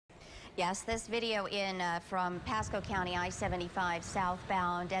Yes, this video from Pasco County I-75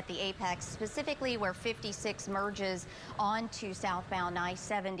 southbound at the apex, specifically where 56 merges onto southbound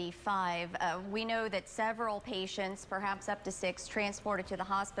I-75. We know that several patients, perhaps up to 6, transported to the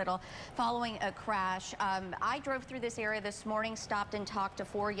hospital following a crash. I drove through this area this morning, stopped and talked to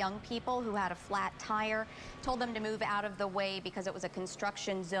 4 young people who had a flat tire, told them to move out of the way because it was a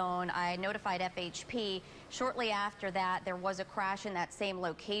construction zone. I notified FHP. Shortly after that, there was a crash in that same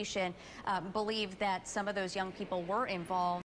location. Believe that some of those young people were involved